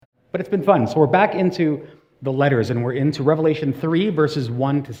But it's been fun. So we're back into the letters, and we're into Revelation 3, verses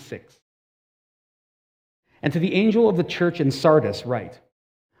 1 to 6. And to the angel of the church in Sardis write,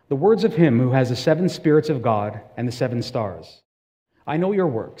 the words of him who has the 7 spirits of God and the 7 stars. I know your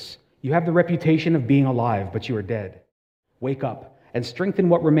works. You have the reputation of being alive, but you are dead. Wake up and strengthen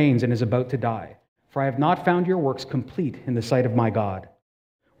what remains and is about to die, for I have not found your works complete in the sight of my God.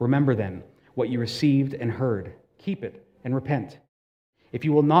 Remember then what you received and heard. Keep it and repent. If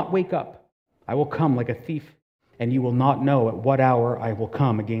you will not wake up, I will come like a thief, and you will not know at what hour I will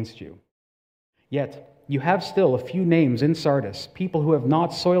come against you. Yet you have still a few names in Sardis, people who have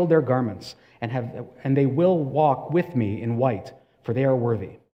not soiled their garments, and they will walk with me in white, for they are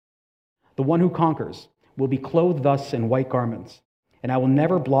worthy. The one who conquers will be clothed thus in white garments, and I will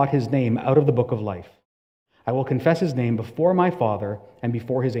never blot his name out of the book of life. I will confess his name before my Father and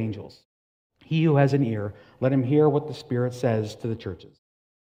before his angels. He who has an ear, let him hear what the Spirit says to the churches.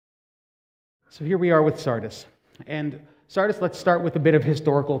 So here we are with Sardis. And Sardis, let's start with a bit of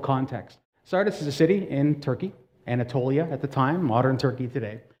historical context. Sardis is a city in Turkey, Anatolia at the time, modern Turkey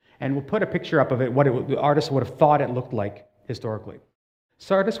today. And we'll put a picture up of it, what the artist would have thought it looked like historically.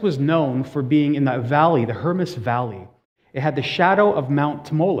 Sardis was known for being in that valley, the Hermus Valley. It had the shadow of Mount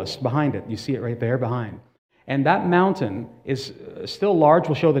Tmolus behind it. You see it right there behind. And that mountain is still large.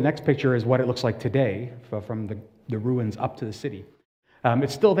 We'll show the next picture is what it looks like today from the ruins up to the city.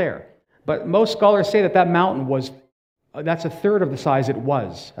 It's still there. But most scholars say that mountain that's a third of the size it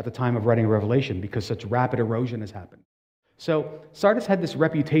was at the time of writing Revelation because such rapid erosion has happened. So Sardis had this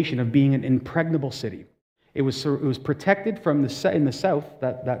reputation of being an impregnable city. It was protected from in the south,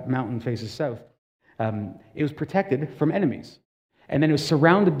 that mountain faces south. It was protected from enemies. And then it was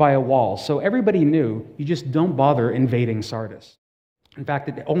surrounded by a wall. So everybody knew you just don't bother invading Sardis. In fact,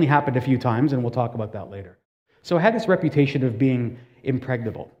 it only happened a few times, and we'll talk about that later. So it had this reputation of being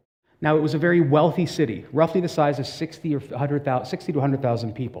impregnable. Now, it was a very wealthy city, roughly the size of 60 to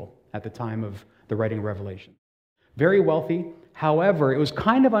 100,000 people at the time of the writing of Revelation. Very wealthy. However, it was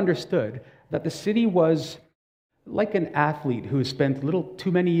kind of understood that the city was like an athlete who has spent a little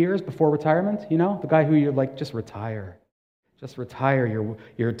too many years before retirement, you know? The guy who you're like, just retire. Just retire.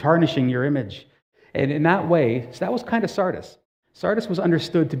 You're tarnishing your image. And in that way, so that was kind of Sardis. Sardis was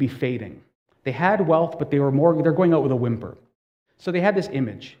understood to be fading. They had wealth, but they're going out with a whimper. So they had this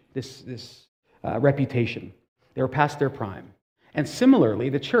image, this reputation. They were past their prime. And similarly,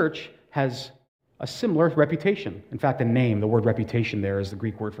 the church has a similar reputation. In fact, a name, the word reputation there is the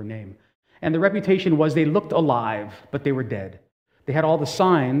Greek word for name. And the reputation was they looked alive, but they were dead. They had all the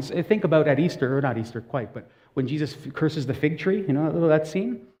signs. Think about at Easter, or not Easter quite, but when Jesus curses the fig tree, you know that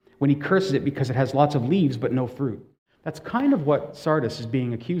scene? When he curses it because it has lots of leaves but no fruit. That's kind of what Sardis is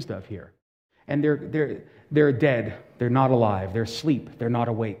being accused of here. And they're dead. They're not alive. They're asleep. They're not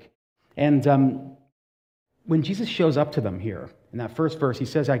awake. And when Jesus shows up to them here, in that first verse, he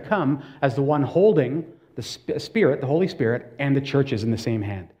says, I come as the one holding the Spirit, the Holy Spirit, and the churches in the same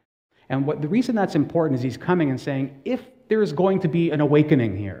hand. And the reason that's important is he's coming and saying, if there is going to be an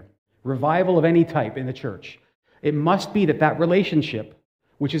awakening here, revival of any type in the church, it must be that relationship,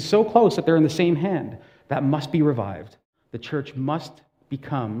 which is so close that they're in the same hand, that must be revived. The church must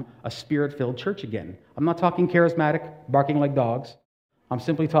become a Spirit-filled church again. I'm not talking charismatic, barking like dogs. I'm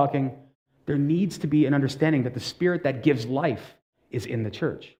simply talking there needs to be an understanding that the Spirit that gives life is in the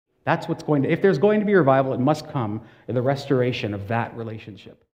church. That's if there's going to be revival, it must come in the restoration of that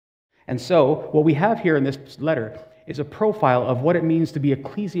relationship. And so, what we have here in this letter is a profile of what it means to be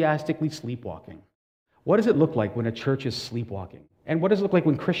ecclesiastically sleepwalking. What does it look like when a church is sleepwalking? And what does it look like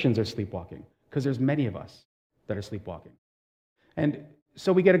when Christians are sleepwalking? Because there's many of us that are sleepwalking. And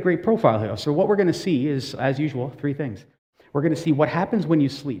so we get a great profile here. So what we're going to see is, as usual, 3 things. We're going to see what happens when you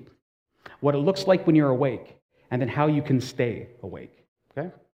sleep, what it looks like when you're awake, and then how you can stay awake.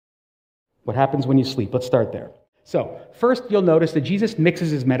 Okay? What happens when you sleep? Let's start there. So, first you'll notice that Jesus mixes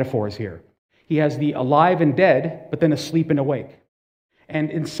his metaphors here. He has the alive and dead, but then asleep and awake.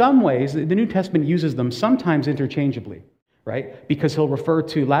 And in some ways, the New Testament uses them sometimes interchangeably, right? Because he'll refer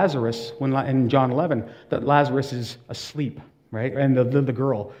to Lazarus in John 11, that Lazarus is asleep, right? And the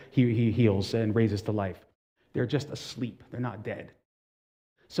girl he heals and raises to life. They're just asleep. They're not dead.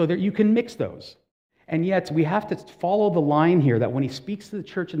 So you can mix those. And yet, we have to follow the line here that when he speaks to the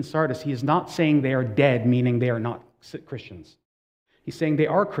church in Sardis, he is not saying they are dead, meaning they are not Christians. He's saying they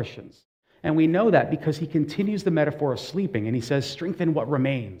are Christians. And we know that because he continues the metaphor of sleeping, and he says, strengthen what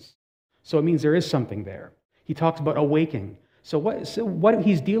remains. So it means there is something there. He talks about awaking. So what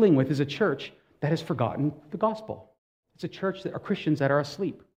he's dealing with is a church that has forgotten the gospel. It's a church that are Christians that are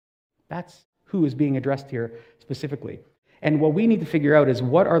asleep. That's who is being addressed here specifically. And what we need to figure out is,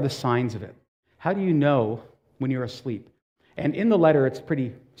 what are the signs of it? How do you know when you're asleep? And in the letter, it's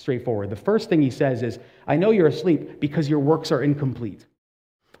pretty straightforward. The first thing he says is, I know you're asleep because your works are incomplete.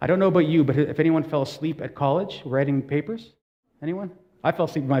 I don't know about you, but if anyone fell asleep at college writing papers? Anyone? I fell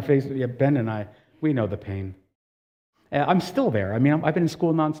asleep in my face. Yeah, Ben and I, we know the pain. I'm still there. I mean, I've been in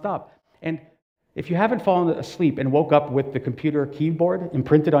school nonstop. And if you haven't fallen asleep and woke up with the computer keyboard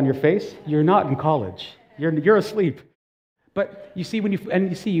imprinted on your face, you're not in college. You're asleep. But you see, when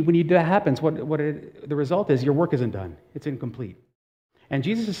that happens, the result is your work isn't done. It's incomplete. And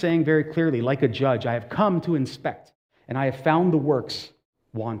Jesus is saying very clearly, like a judge, I have come to inspect, and I have found the works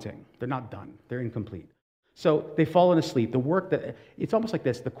wanting. They're not done. They're incomplete. So they've fallen asleep. It's almost like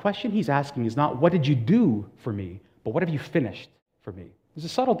this. The question he's asking is not, what did you do for me, but what have you finished for me? There's a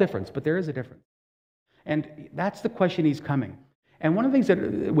subtle difference, but there is a difference. And that's the question he's coming. And one of the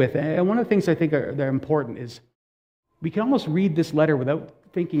things I think are important is, we can almost read this letter without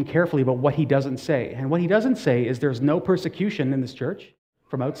thinking carefully about what he doesn't say. And what he doesn't say is there's no persecution in this church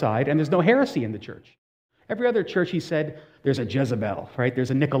from outside, and there's no heresy in the church. Every other church, he said, there's a Jezebel, right? There's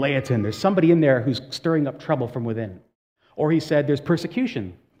a Nicolaitan. There's somebody in there who's stirring up trouble from within. Or he said there's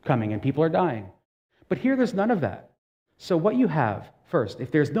persecution coming and people are dying. But here there's none of that. So what you have, first,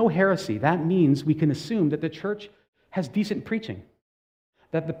 if there's no heresy, that means we can assume that the church has decent preaching.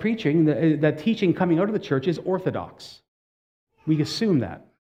 That the preaching, the teaching coming out of the church is orthodox. We assume that.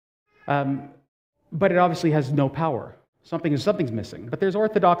 But it obviously has no power. Something's missing. But there's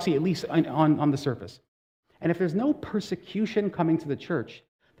orthodoxy, at least on the surface. And if there's no persecution coming to the church,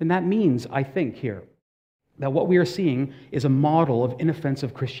 then that means, I think here, that what we are seeing is a model of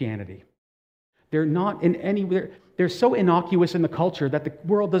inoffensive Christianity. They're so innocuous in the culture that the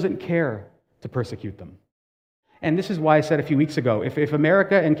world doesn't care to persecute them. And this is why I said a few weeks ago, if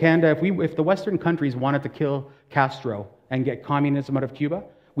America and Canada, if the Western countries wanted to kill Castro and get communism out of Cuba,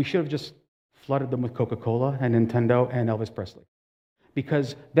 we should have just flooded them with Coca-Cola and Nintendo and Elvis Presley.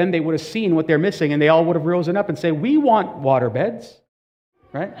 Because then they would have seen what they're missing, and they all would have risen up and say, we want water beds,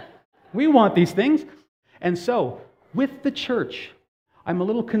 right? We want these things. And so, with the church, I'm a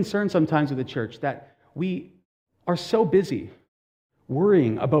little concerned sometimes with the church that we are so busy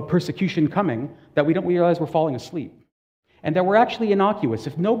worrying about persecution coming that we don't realize we're falling asleep. And that we're actually innocuous.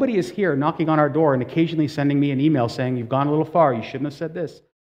 If nobody is here knocking on our door and occasionally sending me an email saying, you've gone a little far, you shouldn't have said this,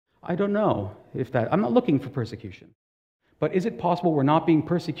 I don't know I'm not looking for persecution. But is it possible we're not being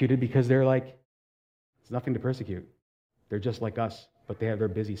persecuted because they're like, it's nothing to persecute. They're just like us, but they have their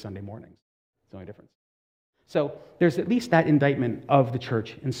busy Sunday mornings. It's the only difference. So there's at least that indictment of the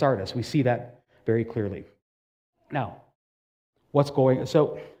church in Sardis. We see that very clearly. Now,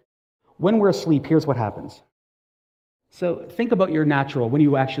 so when we're asleep, here's what happens. So think about your natural, when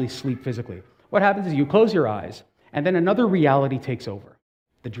you actually sleep physically. What happens is you close your eyes, and then another reality takes over,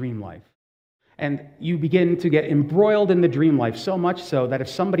 the dream life. And you begin to get embroiled in the dream life, so much so that if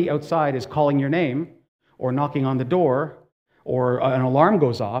somebody outside is calling your name, or knocking on the door, or an alarm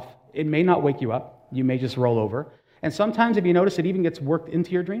goes off, it may not wake you up. You may just roll over. And sometimes, if you notice, it even gets worked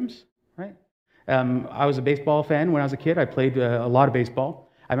into your dreams, right? I was a baseball fan when I was a kid. I played a lot of baseball.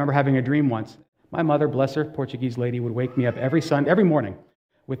 I remember having a dream once. My mother, bless her, Portuguese lady, would wake me up every morning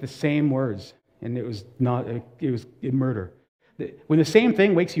with the same words, and it was murder. When the same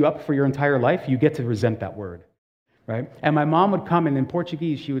thing wakes you up for your entire life, you get to resent that word, right? And my mom would come, and in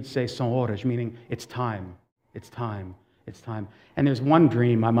Portuguese, she would say, "São horas," meaning it's time, it's time, it's time. And there's one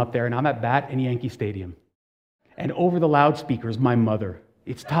dream, I'm up there, and I'm at bat in Yankee Stadium. And over the loudspeakers, my mother,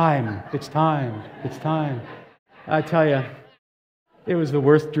 it's time, it's time, it's time. I tell you, it was the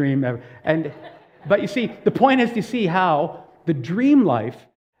worst dream ever. But you see, the point is to see how the dream life,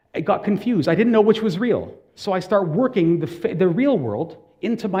 it got confused. I didn't know which was real. So I start working the real world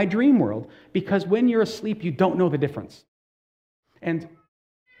into my dream world, because when you're asleep, you don't know the difference. And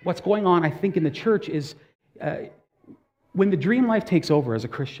what's going on, I think, in the church is when the dream life takes over as a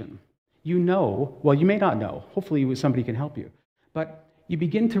Christian, you may not know. Hopefully somebody can help you. But you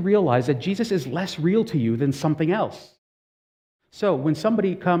begin to realize that Jesus is less real to you than something else. So when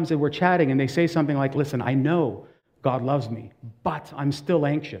somebody comes and we're chatting and they say something like, listen, I know God loves me, but I'm still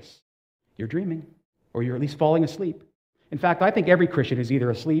anxious. You're dreaming, or you're at least falling asleep. In fact, I think every Christian is either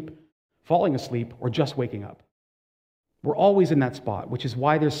asleep, falling asleep, or just waking up. We're always in that spot, which is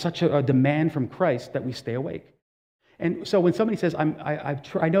why there's such a demand from Christ that we stay awake. And so when somebody says,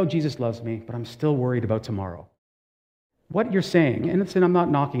 I know Jesus loves me, but I'm still worried about tomorrow. What you're saying, and listen, I'm not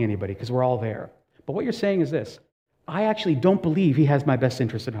knocking anybody because we're all there, but what you're saying is this: I actually don't believe he has my best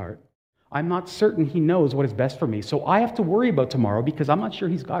interest at heart. I'm not certain he knows what is best for me, so I have to worry about tomorrow because I'm not sure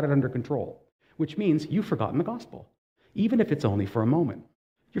he's got it under control, which means you've forgotten the gospel. even if it's only for a moment.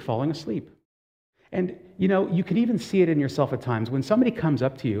 You're falling asleep. And, you can even see it in yourself at times. When somebody comes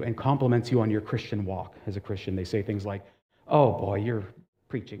up to you and compliments you on your Christian walk as a Christian, they say things like, "Oh boy, your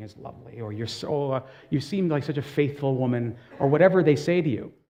preaching is lovely," or you seem like such a faithful woman, or whatever they say to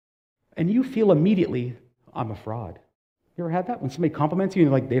you. And you feel immediately, "I'm a fraud." You ever had that? When somebody compliments you and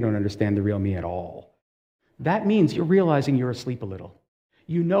you're like, they don't understand the real me at all. That means you're realizing you're asleep a little.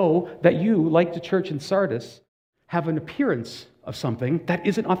 You know that you, like the church in Sardis, have an appearance of something that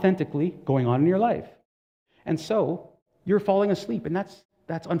isn't authentically going on in your life. And so you're falling asleep, and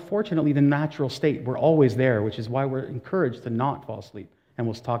that's unfortunately the natural state. We're always there, which is why we're encouraged to not fall asleep, and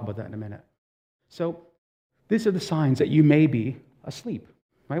we'll talk about that in a minute. So these are the signs that you may be asleep,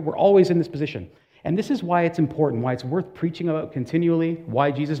 right? We're always in this position. And this is why it's important, why it's worth preaching about continually, why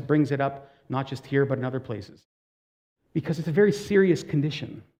Jesus brings it up, not just here, but in other places. Because it's a very serious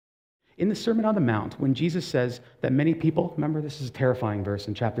condition. In the Sermon on the Mount, when Jesus says that many people, remember this is a terrifying verse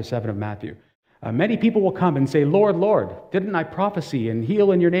in chapter 7 of Matthew, many people will come and say, "Lord, Lord, didn't I prophesy and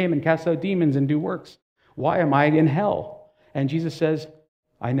heal in your name and cast out demons and do works? Why am I in hell?" And Jesus says,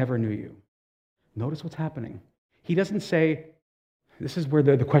 "I never knew you." Notice what's happening. He doesn't say, this is where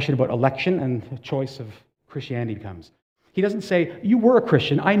the question about election and the choice of Christianity comes. He doesn't say, "You were a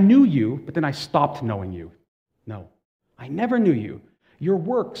Christian, I knew you, but then I stopped knowing you." No, "I never knew you. Your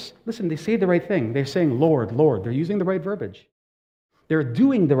works," listen, they say the right thing. They're saying, "Lord, Lord." They're using the right verbiage. They're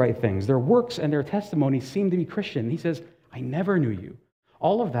doing the right things. Their works and their testimonies seem to be Christian. He says, "I never knew you."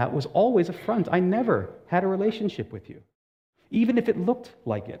 All of that was always a front. I never had a relationship with you. Even if it looked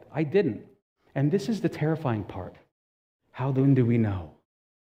like it, I didn't. And this is the terrifying part. How then do we know?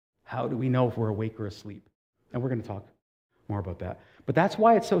 How do we know if we're awake or asleep? And we're going to talk more about that. But that's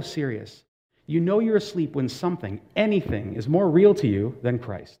why it's so serious. You know you're asleep when something, anything, is more real to you than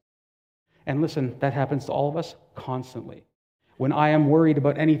Christ. And listen, that happens to all of us constantly. When I am worried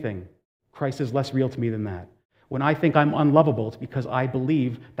about anything, Christ is less real to me than that. When I think I'm unlovable, it's because I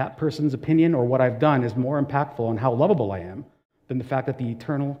believe that person's opinion or what I've done is more impactful on how lovable I am than the fact that the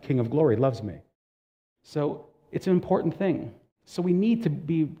eternal King of Glory loves me. So it's an important thing. So we need to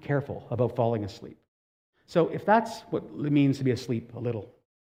be careful about falling asleep. So if that's what it means to be asleep a little,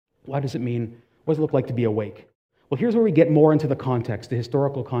 what does it mean? What does it look like to be awake? Well, here's where we get more into the context, the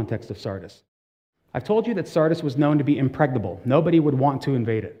historical context of Sardis. I've told you that Sardis was known to be impregnable. Nobody would want to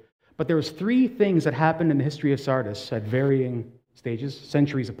invade it. But there was 3 things that happened in the history of Sardis at varying stages,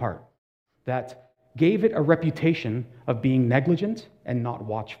 centuries apart, that gave it a reputation of being negligent and not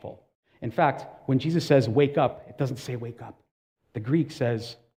watchful. In fact, when Jesus says, "Wake up," it doesn't say "wake up." The Greek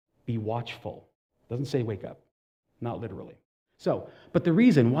says, "Be watchful." It doesn't say "wake up," not literally. So, but the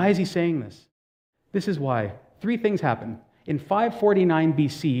reason, why is he saying this? This is why. 3 things happen. In 549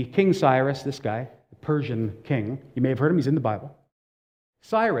 BC, King Cyrus, this guy, the Persian king, you may have heard him, he's in the Bible.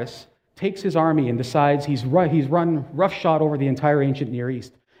 Cyrus takes his army and decides he's run roughshod over the entire ancient Near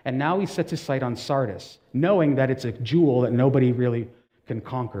East. And now he sets his sight on Sardis, knowing that it's a jewel that nobody really can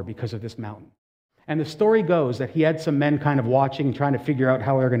conquer because of this mountain. And the story goes that he had some men kind of watching and trying to figure out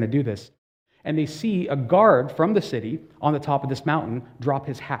how they're going to do this. And they see a guard from the city on the top of this mountain drop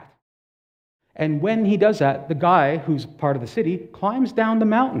his hat. And when he does that, the guy who's part of the city climbs down the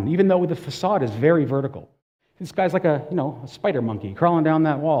mountain, even though the facade is very vertical. This guy's like a spider monkey crawling down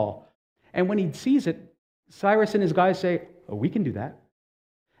that wall. And when he sees it, Cyrus and his guys say, "Oh, we can do that."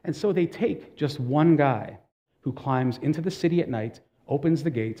 And so they take just one guy who climbs into the city at night, opens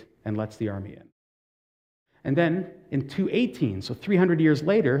the gate, and lets the army in. And then in 218, so 300 years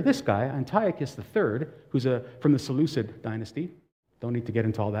later, this guy, Antiochus III, who's from the Seleucid dynasty, don't need to get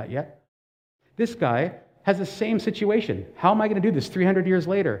into all that yet, this guy has the same situation. How am I going to do this 300 years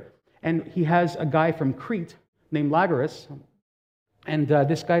later? And he has a guy from Crete named Lagarus, and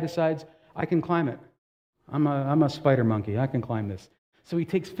this guy decides, "I can climb it. I'm a spider monkey. I can climb this." So he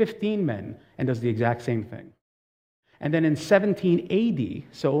takes 15 men and does the exact same thing. And then in 17 AD,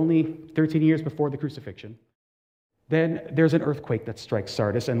 so only 13 years before the crucifixion, then there's an earthquake that strikes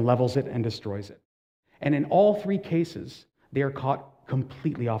Sardis and levels it and destroys it. And in all 3 cases, they are caught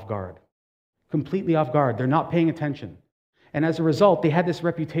completely off guard. Completely off guard. They're not paying attention. And as a result, they had this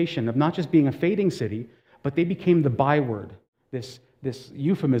reputation of not just being a fading city, but they became the byword, this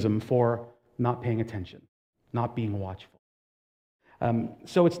euphemism for not paying attention, not being watchful.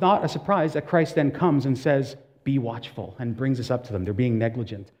 So it's not a surprise that Christ then comes and says, "Be watchful," and brings us up to them. They're being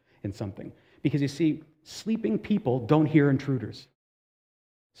negligent in something. Because you see, sleeping people don't hear intruders.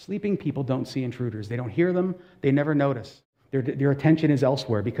 Sleeping people don't see intruders. They don't hear them. They never notice. Their attention is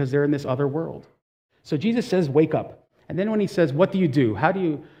elsewhere because they're in this other world. So Jesus says, "Wake up." And then when he says, "What do you do?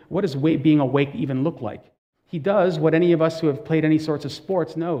 What does being awake even look like?" He does what any of us who have played any sorts of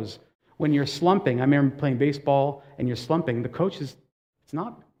sports knows. When you're slumping, I remember playing baseball and you're slumping, the coach it's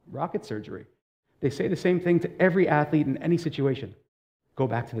not rocket surgery. They say the same thing to every athlete in any situation. Go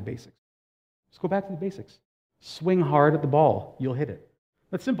back to the basics. Just go back to the basics. Swing hard at the ball. You'll hit it.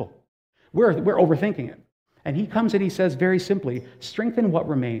 That's simple. We're overthinking it. And he comes and he says very simply, strengthen what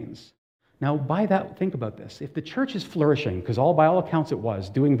remains. Now, by that, think about this. If the church is flourishing, because by all accounts it was,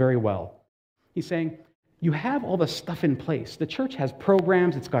 doing very well, he's saying, you have all the stuff in place. The church has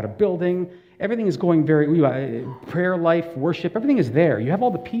programs, it's got a building, everything is going prayer life, worship, everything is there. You have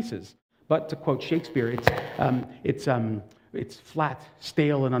all the pieces. But to quote Shakespeare, it's flat,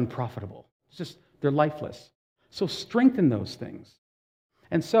 stale, and unprofitable. It's just, they're lifeless. So strengthen those things.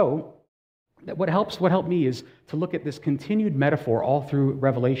 And so, what helped me is to look at this continued metaphor all through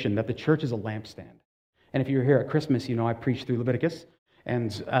Revelation, that the church is a lampstand. And if you're here at Christmas, you know I preached through Leviticus,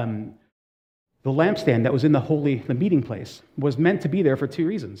 and the lampstand that was in the meeting place was meant to be there for two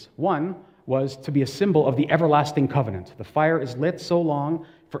reasons. One was to be a symbol of the everlasting covenant. The fire is lit so long,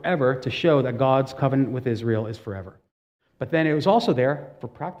 forever, to show that God's covenant with Israel is forever. But then it was also there for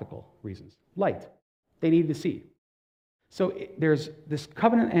practical reasons. Light. They needed to see. So there's this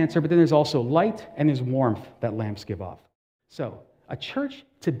covenant answer, but then there's also light and there's warmth that lamps give off. So a church,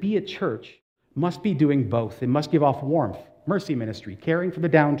 to be a church, must be doing both. It must give off warmth, mercy ministry, caring for the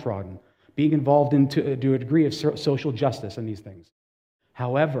downtrodden, being involved to a degree of social justice and these things.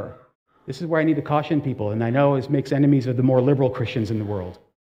 However, this is where I need to caution people, and I know it makes enemies of the more liberal Christians in the world.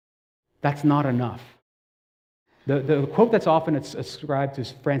 That's not enough. The quote that's often ascribed to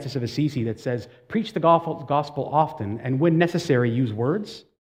Francis of Assisi that says, preach the gospel often, and when necessary, use words,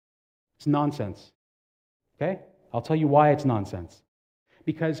 it's nonsense. Okay? I'll tell you why it's nonsense.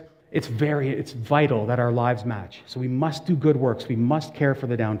 Because it's vital that our lives match. So we must do good works. We must care for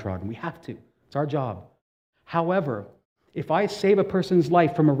the downtrodden. We have to. It's our job. However, if I save a person's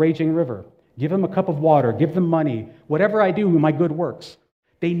life from a raging river, give them a cup of water, give them money, whatever I do with my good works,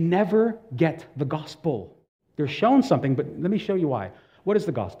 they never get the gospel. They're shown something, but let me show you why. What is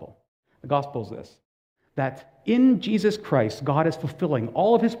the gospel? The gospel is this, that in Jesus Christ, God is fulfilling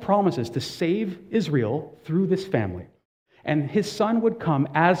all of his promises to save Israel through this family. And his son would come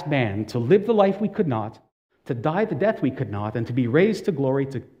as man to live the life we could not, to die the death we could not, and to be raised to glory,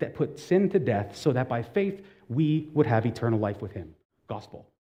 to put sin to death, so that by faith we would have eternal life with him. Gospel.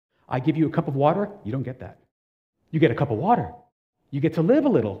 I give you a cup of water, you don't get that. You get a cup of water. You get to live a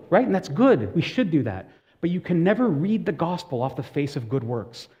little, right? And that's good. We should do that. But you can never read the gospel off the face of good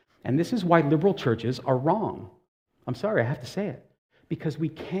works. And this is why liberal churches are wrong. I'm sorry, I have to say it. Because we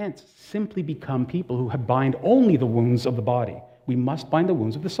can't simply become people who bind only the wounds of the body. We must bind the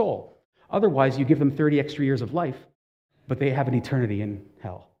wounds of the soul. Otherwise, you give them 30 extra years of life, but they have an eternity in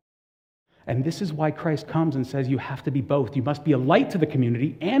hell. And this is why Christ comes and says you have to be both. You must be a light to the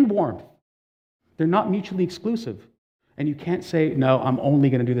community and warmth. They're not mutually exclusive. And you can't say, no, I'm only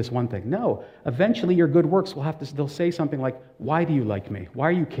going to do this one thing. No, eventually your good works will they'll say something like, why do you like me? Why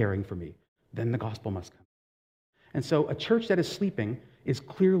are you caring for me? Then the gospel must come. And so a church that is sleeping is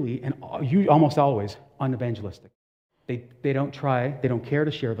clearly and almost always unevangelistic. They don't care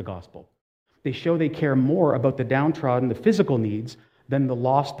to share the gospel. They show they care more about the downtrodden, the physical needs, than the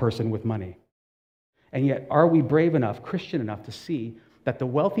lost person with money. And yet, are we brave enough, Christian enough, to see that the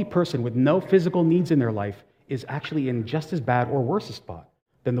wealthy person with no physical needs in their life is actually in just as bad or worse a spot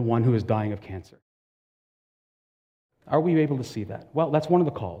than the one who is dying of cancer? Are we able to see that? Well, that's one of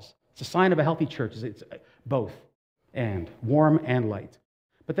the calls. It's a sign of a healthy church. It's both, and warm and light.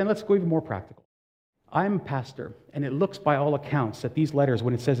 But then let's go even more practical. I'm a pastor, and it looks by all accounts that these letters,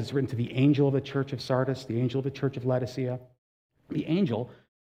 when it says it's written to the angel of the church of Sardis, the angel of the church of Laodicea, the angel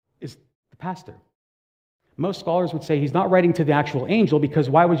is the pastor. Most scholars would say he's not writing to the actual angel, because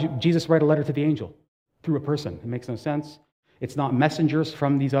why would Jesus write a letter to the angel? Through a person. It makes no sense. It's not messengers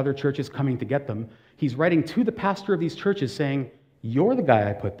from these other churches coming to get them. He's writing to the pastor of these churches saying, you're the guy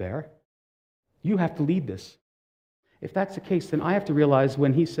I put there. You have to lead this. If that's the case, then I have to realize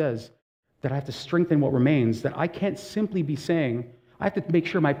when he says that I have to strengthen what remains, that I can't simply be saying, I have to make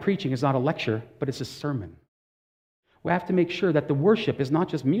sure my preaching is not a lecture, but it's a sermon. We have to make sure that the worship is not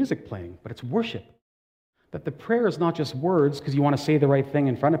just music playing, but it's worship. That the prayer is not just words because you want to say the right thing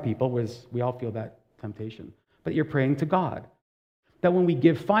in front of people, because we all feel that temptation, but you're praying to God. That when we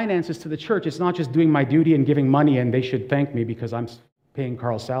give finances to the church, it's not just doing my duty and giving money and they should thank me because I'm paying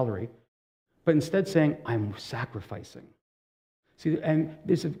Carl's salary, but instead saying, I'm sacrificing. See, and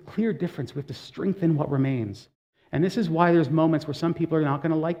there's a clear difference. We have to strengthen what remains. And this is why there's moments where some people are not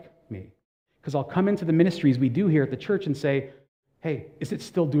going to like me. Because I'll come into the ministries we do here at the church and say, hey, is it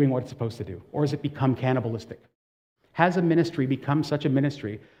still doing what it's supposed to do? Or has it become cannibalistic? Has a ministry become such a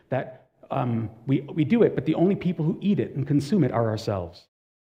ministry that we do it, but the only people who eat it and consume it are ourselves?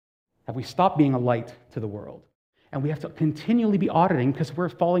 Have we stopped being a light to the world? And we have to continually be auditing because we're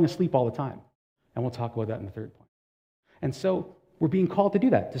falling asleep all the time. And we'll talk about that in the third point. And so we're being called to do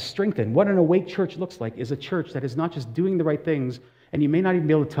that, to strengthen. What an awake church looks like is a church that is not just doing the right things, and you may not even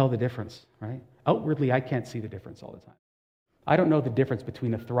be able to tell the difference, right? Outwardly, I can't see the difference all the time. I don't know the difference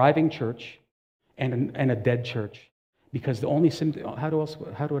between a thriving church and a dead church, because the only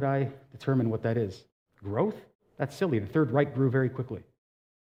how would I determine what that is? Growth? That's silly. The Third Reich grew very quickly.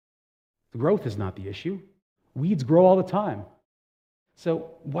 The growth is not the issue. Weeds grow all the time.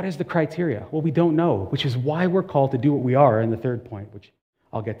 So what is the criteria? Well, we don't know, which is why we're called to do what we are in the third point, which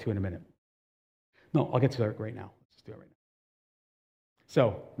I'll get to in a minute. No, I'll get to that right now. Let's just do it right now.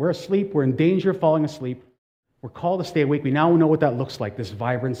 So we're asleep. We're in danger of falling asleep. We're called to stay awake. We now know what that looks like, this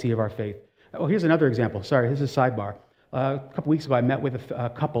vibrancy of our faith. Oh, here's another example. Sorry, this is a sidebar. A couple weeks ago, I met with a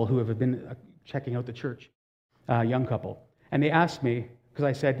couple who have been checking out the church, a young couple. And they asked me,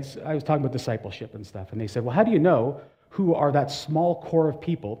 because I was talking about discipleship and stuff, and they said, well, how do you know who are that small core of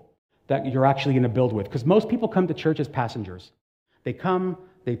people that you're actually going to build with? Because most people come to church as passengers. They come,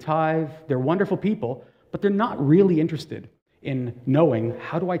 they tithe, they're wonderful people, but they're not really interested in knowing,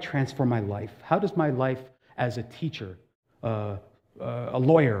 how do I transform my life? How does my life as a teacher, a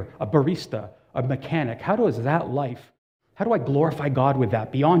lawyer, a barista, a mechanic, how do I glorify God with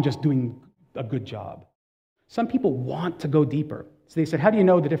that beyond just doing a good job? Some people want to go deeper. So they said, how do you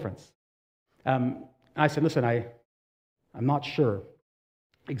know the difference? I said, listen, I'm not sure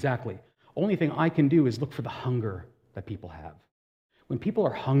exactly. Only thing I can do is look for the hunger that people have. When people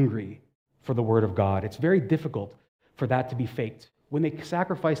are hungry for the Word of God, it's very difficult for that to be faked. When they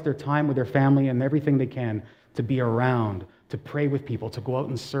sacrifice their time with their family and everything they can to be around, to pray with people, to go out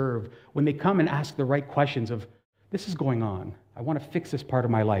and serve, when they come and ask the right questions of, this is going on, I want to fix this part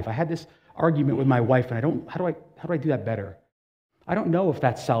of my life. I had this argument with my wife, and how do I do that better? I don't know if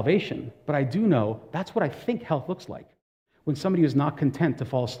that's salvation, but I do know that's what I think health looks like. When somebody is not content to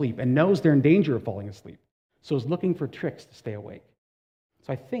fall asleep and knows they're in danger of falling asleep, so is looking for tricks to stay awake.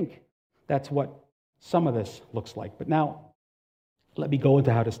 So I think that's what some of this looks like. But now, let me go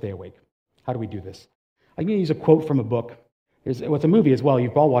into how to stay awake. How do we do this? I'm going to use a quote from a book. It's a movie as well.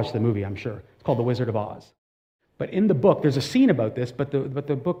 You've all watched the movie, I'm sure. It's called The Wizard of Oz. But in the book, there's a scene about this, but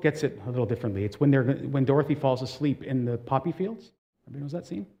the book gets it a little differently. It's when Dorothy falls asleep in the poppy fields. Everybody knows that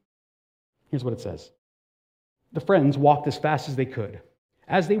scene? Here's what it says. The friends walked as fast as they could.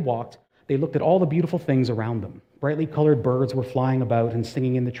 As they walked, they looked at all the beautiful things around them. Brightly colored birds were flying about and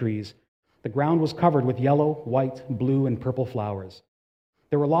singing in the trees. The ground was covered with yellow, white, blue, and purple flowers.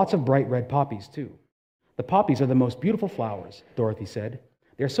 There were lots of bright red poppies, too. The poppies are the most beautiful flowers, Dorothy said.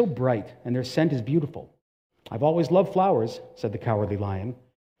 They're so bright, and their scent is beautiful. I've always loved flowers, said the Cowardly Lion,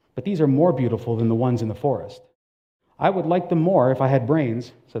 but these are more beautiful than the ones in the forest. I would like them more if I had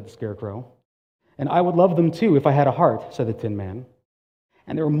brains, said the Scarecrow. And I would love them too if I had a heart, said the Tin Man.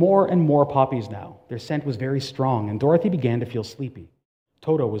 And there were more and more poppies now. Their scent was very strong, and Dorothy began to feel sleepy.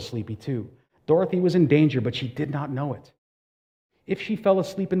 Toto was sleepy too. Dorothy was in danger, but she did not know it. If she fell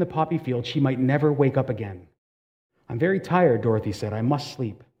asleep in the poppy field, she might never wake up again. I'm very tired, Dorothy said. I must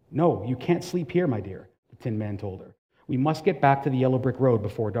sleep. No, you can't sleep here, my dear, the Tin Man told her. We must get back to the yellow brick road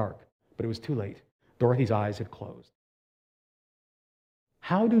before dark. But it was too late. Dorothy's eyes had closed.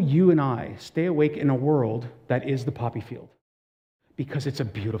 How do you and I stay awake in a world that is the poppy field? Because it's a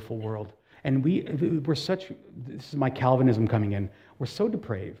beautiful world. And this is my Calvinism coming in, we're so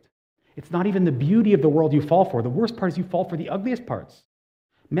depraved. It's not even the beauty of the world you fall for. The worst part is you fall for the ugliest parts.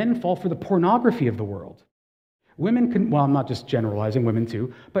 Men fall for the pornography of the world. Women I'm not just generalizing, women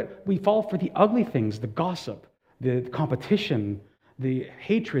too, but we fall for the ugly things, the gossip, the competition, the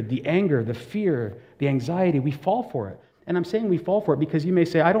hatred, the anger, the fear, the anxiety. We fall for it. And I'm saying we fall for it because you may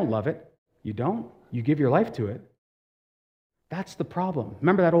say, I don't love it. You don't. You give your life to it. That's the problem.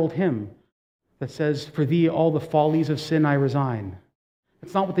 Remember that old hymn that says, for thee all the follies of sin I resign.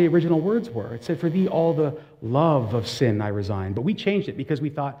 It's not what the original words were. It said, for thee all the love of sin I resign. But we changed it because we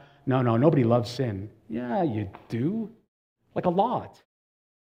thought, no, nobody loves sin. Yeah, you do. Like a lot.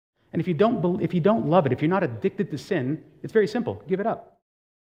 And if you don't love it, if you're not addicted to sin, it's very simple. Give it up.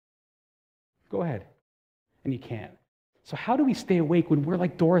 Go ahead. And you can't. So how do we stay awake when we're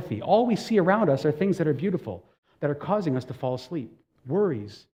like Dorothy? All we see around us are things that are beautiful, that are causing us to fall asleep.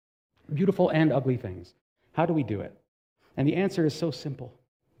 Worries, beautiful and ugly things. How do we do it? And the answer is so simple,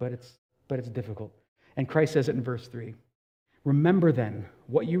 but it's difficult. And Christ says it in verse 3. Remember then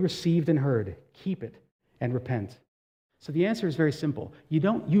what you received and heard, keep it and repent. So the answer is very simple.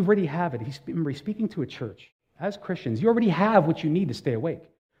 You already have it. Remember, he's speaking to a church. As Christians, you already have what you need to stay awake.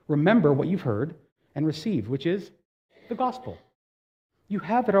 Remember what you've heard and received, which is the gospel. You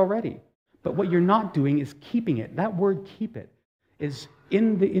have it already. But what you're not doing is keeping it. That word "keep it" is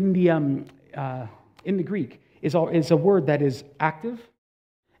in the Greek is a word that is active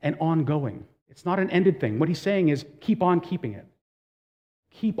and ongoing. It's not an ended thing. What he's saying is keep on keeping it.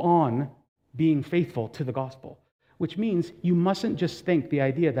 Keep on being faithful to the gospel, which means you mustn't just think the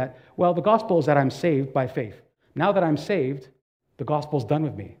idea that, well, the gospel is that I'm saved by faith. Now that I'm saved, the gospel's done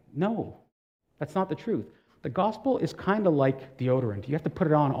with me. No, that's not the truth. The gospel is kind of like deodorant. You have to put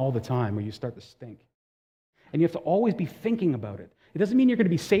it on all the time or you start to stink. And you have to always be thinking about it. It doesn't mean you're going to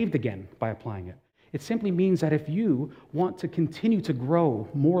be saved again by applying it. It simply means that if you want to continue to grow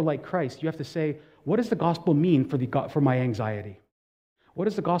more like Christ, you have to say, what does the gospel mean for my anxiety? What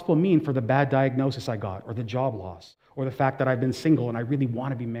does the gospel mean for the bad diagnosis I got, or the job loss, or the fact that I've been single and I really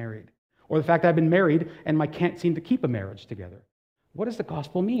want to be married, or the fact that I've been married and I can't seem to keep a marriage together? What does the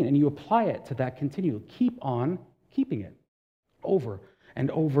gospel mean? And you apply it to that continually. Keep on keeping it over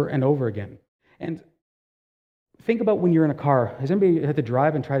and over and over again. And think about when you're in a car. Has anybody had to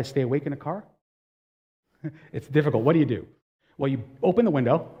drive and try to stay awake in a car? It's difficult. What do? Well, you open the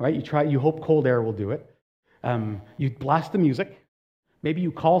window, right? You hope cold air will do it. You blast the music. Maybe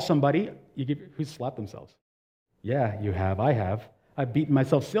you call somebody. Who's slapped themselves? Yeah, you have. I have. I've beaten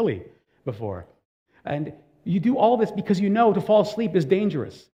myself silly before. And you do all this because you know to fall asleep is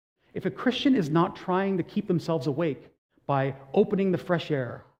dangerous. If a Christian is not trying to keep themselves awake by opening the fresh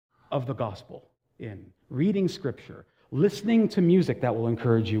air of the gospel in, reading scripture, listening to music that will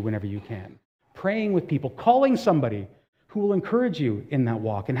encourage you whenever you can, praying with people, calling somebody who will encourage you in that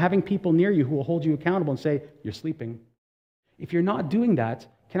walk, and having people near you who will hold you accountable and say, you're sleeping. If you're not doing that,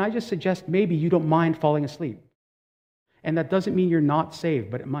 can I just suggest maybe you don't mind falling asleep? And that doesn't mean you're not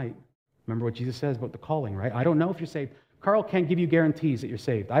saved, but it might. Remember what Jesus says about the calling, right? I don't know if you're saved. Carl can't give you guarantees that you're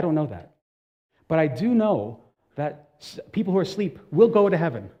saved. I don't know that. But I do know that people who are asleep will go to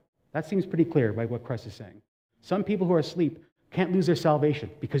heaven. That seems pretty clear by what Christ is saying. Some people who are asleep can't lose their salvation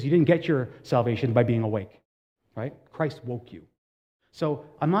because you didn't get your salvation by being awake, right? Christ woke you. So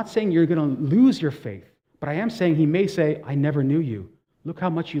I'm not saying you're going to lose your faith, but I am saying he may say, I never knew you. Look how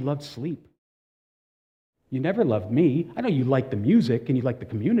much you loved sleep. You never loved me. I know you liked the music and you liked the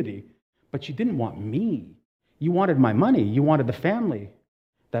community, but you didn't want me. You wanted my money. You wanted the family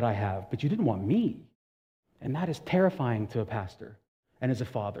that I have, but you didn't want me. And that is terrifying to a pastor and as a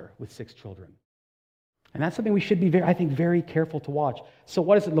father with 6 children. And that's something we should be, very careful to watch. So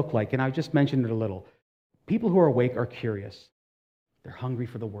what does it look like? And I just mentioned it a little. People who are awake are curious. They're hungry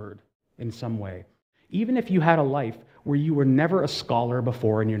for the word in some way. Even if you had a life where you were never a scholar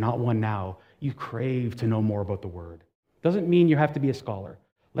before and you're not one now, you crave to know more about the word. Doesn't mean you have to be a scholar.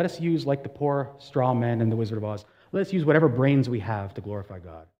 Let us use, like the poor straw man and the Wizard of Oz, let us use whatever brains we have to glorify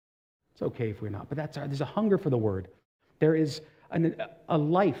God. It's okay if we're not, but there's a hunger for the word. There is a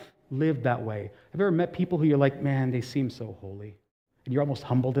life lived that way. Have you ever met people who you're like, man, they seem so holy, and you're almost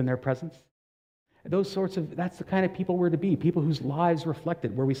humbled in their presence? That's the kind of people we're to be, people whose lives reflect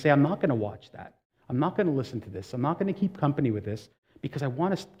it, where we say, I'm not going to watch that. I'm not going to listen to this. I'm not going to keep company with this because I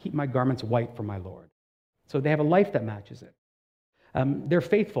want to keep my garments white for my Lord. So they have a life that matches it. They're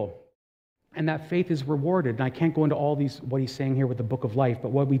faithful, and that faith is rewarded. And I can't go into all what he's saying here with the book of life,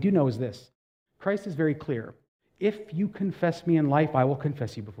 but what we do know is this. Christ is very clear. If you confess me in life, I will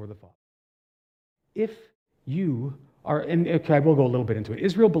confess you before the Father. If you are, and okay, I will go a little bit into it.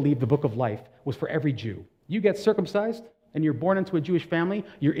 Israel believed the book of life was for every Jew. You get circumcised and you're born into a Jewish family,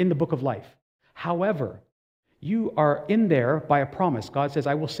 you're in the book of life. However, you are in there by a promise. God says,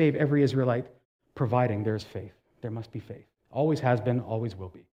 I will save every Israelite, providing there's faith. There must be faith. Always has been, always will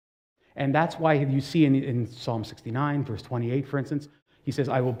be. And that's why you see in Psalm 69, verse 28, for instance, he says,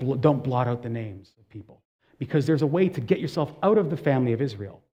 don't blot out the names of people. Because there's a way to get yourself out of the family of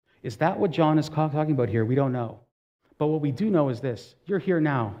Israel. Is that what John is talking about here? We don't know. But what we do know is this. You're here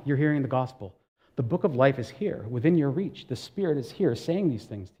now. You're hearing the gospel. The book of life is here, within your reach. The Spirit is here saying these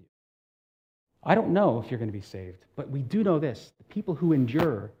things to you. I don't know if you're going to be saved, but we do know this. The people who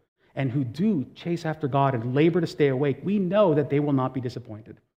endure and who do chase after God and labor to stay awake, we know that they will not be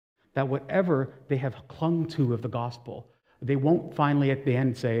disappointed. That whatever they have clung to of the gospel, they won't finally at the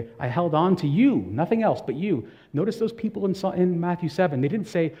end say, I held on to you, nothing else but you. Notice those people in Matthew 7. They didn't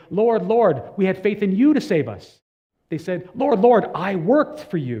say, Lord, Lord, we had faith in you to save us. They said, Lord, Lord, I worked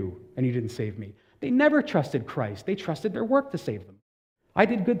for you, and you didn't save me. They never trusted Christ. They trusted their work to save them. I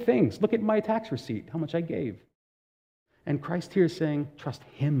did good things. Look at my tax receipt, how much I gave. And Christ here is saying, trust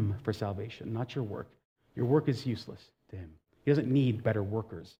him for salvation, not your work. Your work is useless. to him. He doesn't need better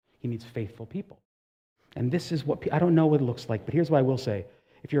workers. He needs faithful people. And this is what, I don't know what it looks like, but here's what I will say.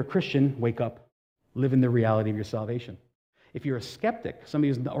 If you're a Christian, wake up. Live in the reality of your salvation. If you're a skeptic,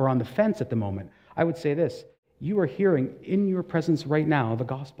 somebody who's or on the fence at the moment, I would say this. You are hearing in your presence right now the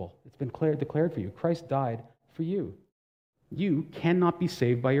gospel. It's been declared for you. Christ died for you. You cannot be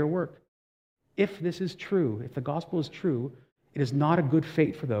saved by your work. If this is true, if the gospel is true, it is not a good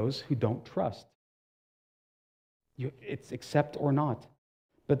fate for those who don't trust. It's accept or not.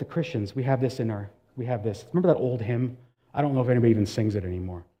 But the Christians, we have this. Remember that old hymn? I don't know if anybody even sings it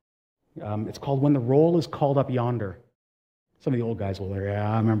anymore. It's called When the Roll is Called Up Yonder. Some of the old guys will say,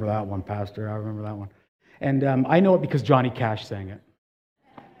 yeah, I remember that one, Pastor. I remember that one. And I know it because Johnny Cash sang it.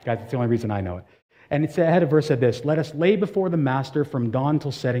 Guys, it's the only reason I know it. And it had a verse said this, let us lay before the Master from dawn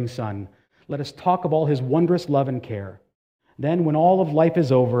till setting sun. Let us talk of all his wondrous love and care. Then when all of life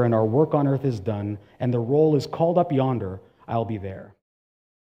is over and our work on earth is done and the roll is called up yonder, I'll be there.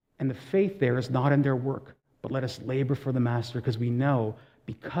 And the faith there is not in their work, but let us labor for the Master because we know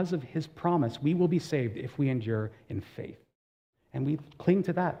because of his promise, we will be saved if we endure in faith. And we cling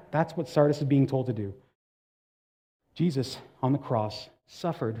to that. That's what Sardis is being told to do. Jesus on the cross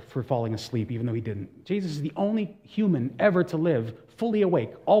suffered for falling asleep, even though he didn't. Jesus is the only human ever to live fully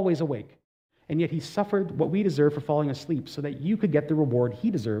awake, always awake. And yet he suffered what we deserve for falling asleep so that you could get the reward he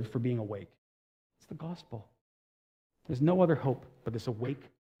deserved for being awake. It's the gospel. There's no other hope but this awake,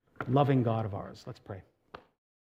 loving God of ours. Let's pray.